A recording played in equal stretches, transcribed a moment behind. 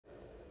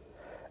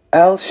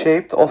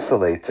L-shaped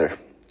oscillator.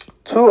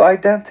 Two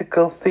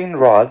identical thin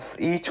rods,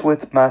 each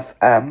with mass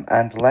m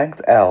and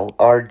length L,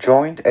 are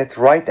joined at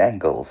right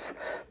angles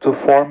to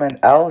form an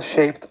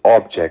L-shaped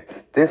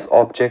object. This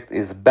object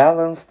is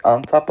balanced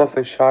on top of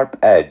a sharp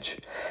edge.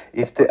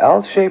 If the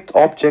L-shaped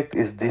object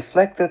is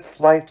deflected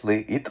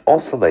slightly, it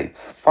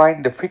oscillates.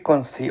 Find the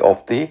frequency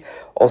of the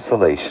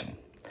oscillation.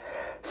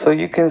 So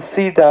you can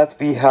see that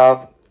we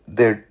have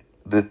the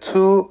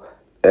two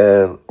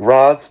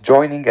rods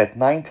joining at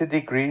 90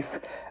 degrees,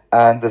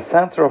 and the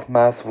center of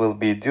mass will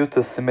be, due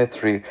to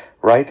symmetry,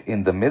 right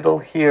in the middle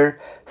here.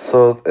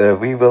 So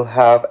we will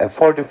have a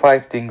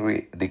 45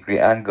 degree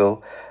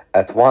angle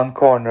at one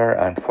corner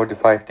and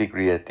 45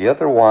 degree at the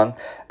other one,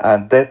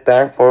 and that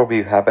therefore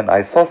we have an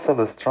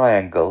isosceles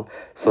triangle.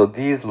 So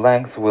these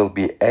lengths will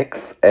be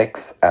x,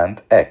 x,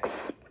 and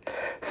x.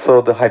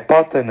 So the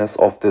hypotenuse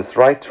of this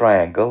right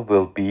triangle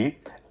will be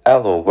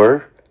L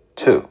over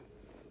 2.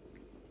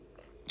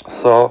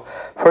 So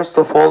first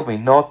of all, we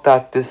note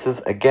that this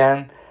is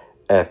again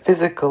a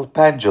physical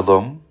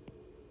pendulum.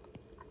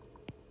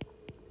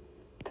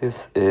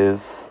 This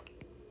is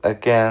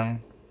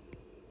again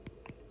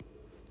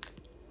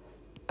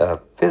a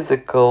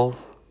physical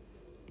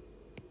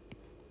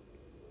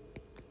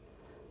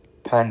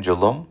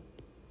pendulum.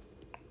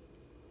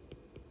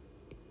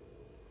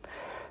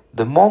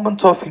 The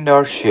moment of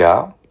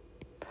inertia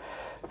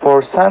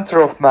for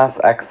center of mass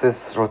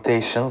axis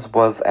rotations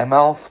was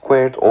ml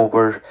squared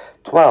over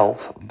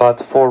 12, but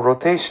for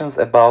rotations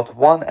about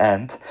one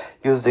end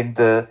using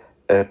the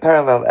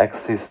parallel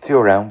axis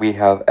theorem, we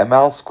have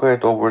ml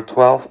squared over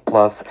 12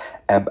 plus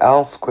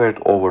ml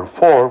squared over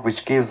 4,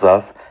 which gives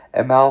us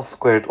ml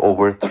squared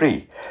over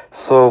 3.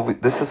 So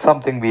this is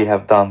something we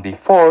have done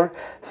before.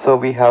 So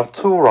we have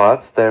two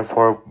rods,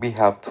 therefore we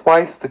have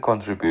twice the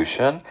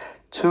contribution.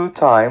 2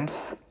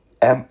 times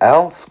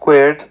ml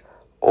squared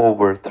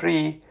over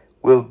 3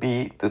 will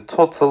be the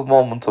total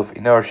moment of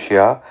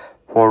inertia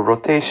for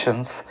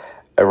rotations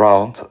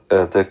around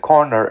the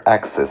corner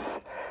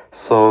axis.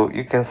 So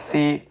you can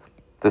see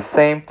the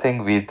same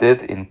thing we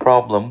did in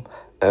problem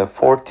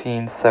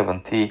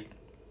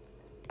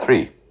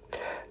 1473.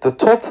 The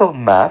total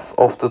mass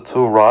of the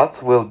two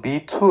rods will be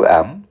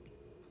 2m,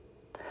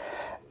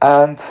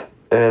 and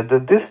the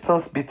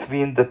distance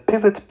between the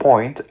pivot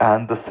point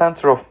and the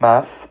center of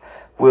mass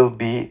will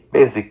be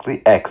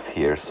basically x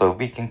here. So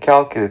we can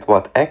calculate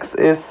what x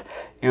is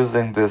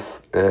using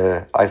this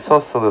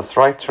isosceles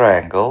right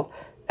triangle.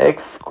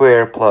 X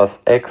squared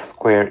plus x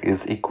squared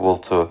is equal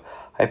to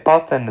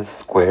hypotenuse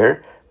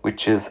square,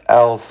 which is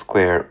L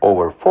squared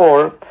over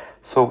 4.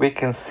 So we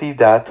can see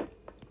that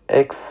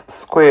x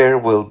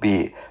squared will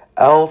be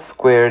L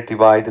squared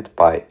divided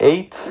by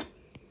 8.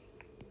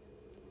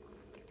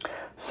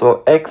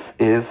 So x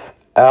is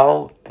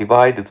L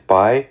divided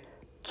by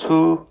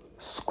 2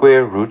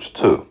 square root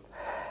 2.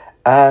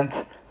 And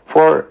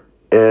for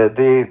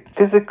the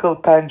physical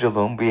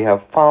pendulum, we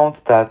have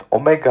found that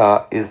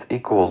omega is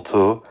equal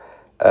to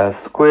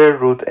square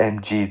root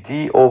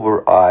mgd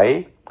over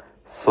I.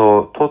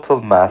 So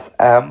total mass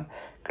m,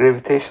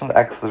 gravitational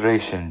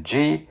acceleration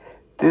g,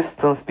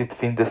 distance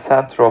between the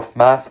center of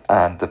mass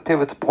and the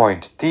pivot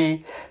point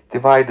d,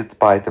 divided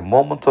by the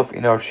moment of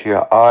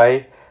inertia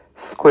I,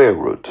 square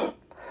root.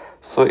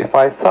 So if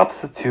I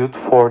substitute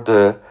for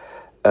the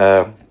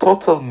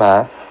total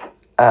mass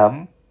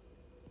m,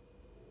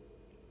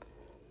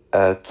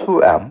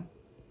 2m,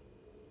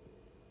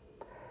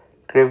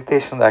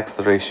 gravitational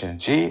acceleration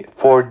g,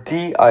 for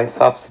d I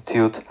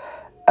substitute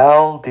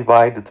L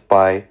divided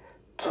by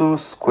 2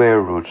 square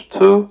root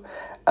 2,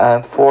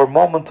 and for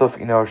moment of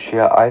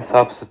inertia I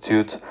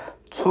substitute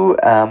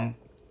 2m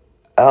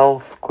L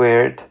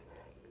squared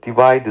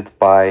divided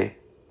by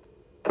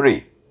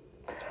 3.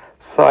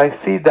 So I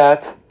see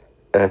that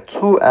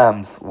 2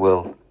 m's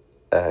will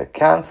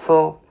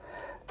cancel,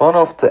 one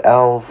of the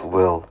L's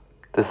will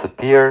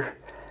disappear,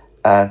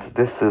 and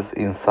this is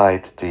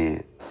inside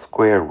the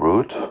square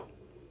root.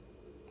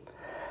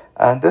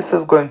 And this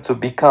is going to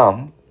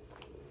become,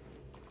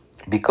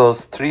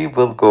 because 3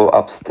 will go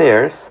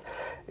upstairs,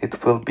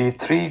 it will be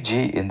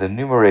 3g in the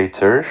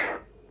numerator.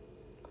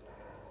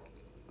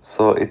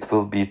 So it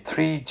will be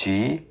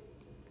 3g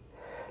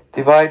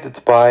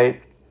divided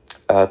by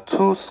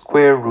 2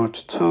 square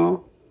root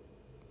 2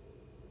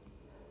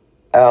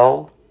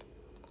 L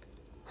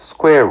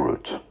square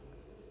root.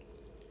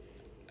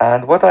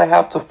 And what I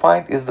have to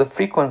find is the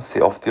frequency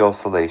of the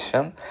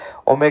oscillation.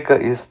 Omega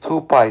is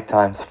 2 pi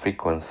times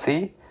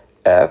frequency,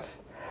 f.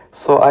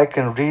 So I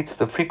can read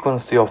the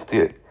frequency of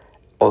the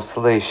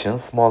oscillation,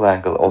 small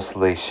angle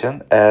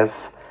oscillation,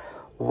 as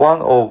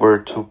 1 over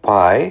 2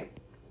 pi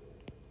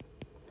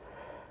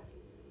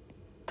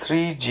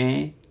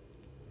 3g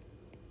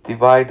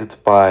divided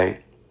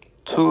by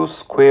 2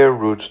 square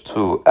root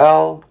 2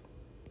 L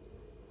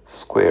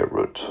square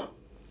root.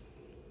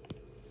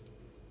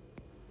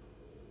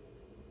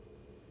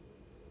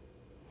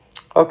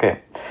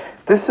 Okay,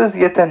 This is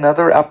yet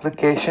another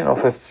application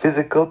of a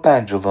physical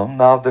pendulum.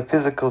 Now the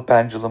physical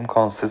pendulum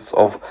consists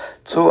of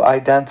two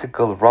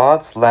identical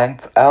rods,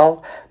 length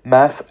L,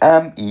 mass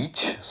m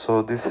each.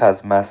 So this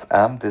has mass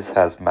m, this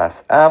has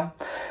mass m.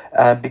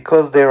 And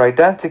because they're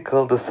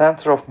identical, the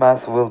center of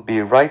mass will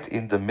be right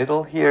in the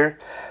middle here,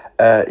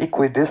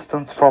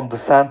 equidistant from the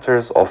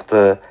centers of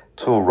the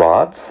two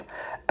rods.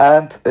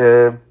 And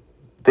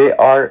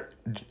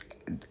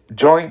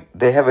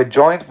they have a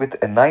joint with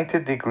a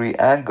 90-degree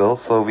angle,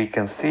 so we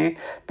can see,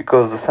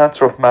 because the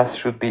center of mass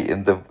should be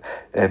in the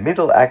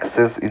middle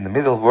axis, in the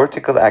middle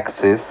vertical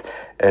axis,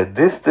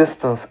 this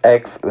distance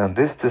x and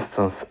this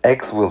distance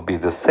x will be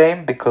the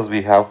same, because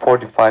we have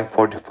 45,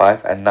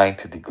 45 and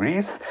 90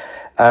 degrees.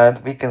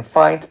 And we can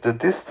find the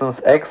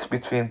distance x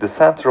between the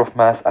center of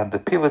mass and the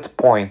pivot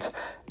point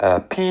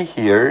P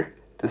here.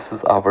 This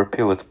is our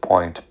pivot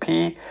point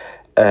P,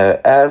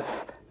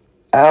 as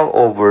L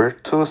over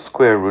 2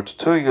 square root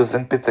 2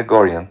 using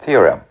Pythagorean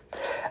theorem.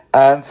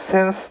 And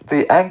since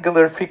the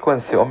angular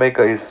frequency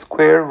omega is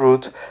square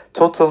root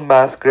total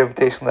mass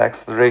gravitational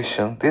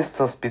acceleration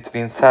distance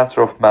between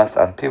center of mass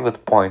and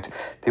pivot point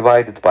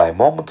divided by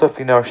moment of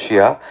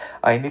inertia,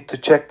 I need to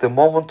check the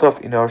moment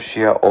of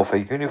inertia of a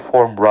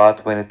uniform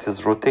rod when it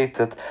is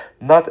rotated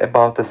not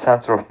about the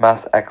center of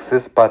mass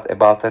axis but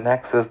about an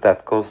axis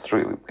that goes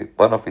through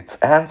one of its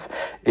ends.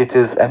 It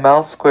is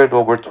ml squared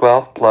over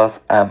 12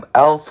 plus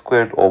ml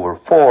squared over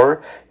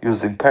 4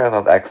 using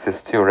parallel axis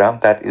theorem.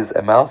 That is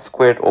ml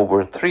squared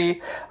over 3.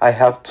 I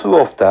have two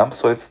of them,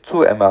 so it's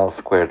 2ml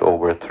squared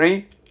over 3.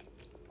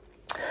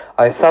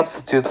 I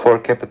substitute for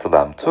capital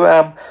M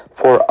 2m,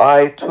 for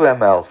I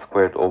 2ml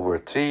squared over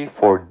 3,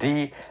 for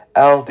D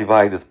L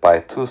divided by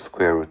 2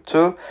 square root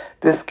 2.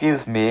 This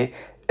gives me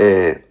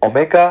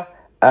omega,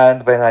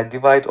 and when I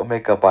divide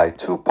omega by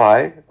 2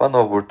 pi, 1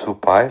 over 2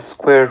 pi,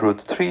 square root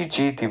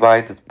 3g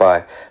divided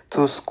by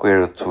 2 square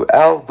root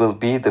 2l will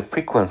be the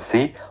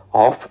frequency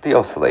of the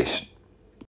oscillation.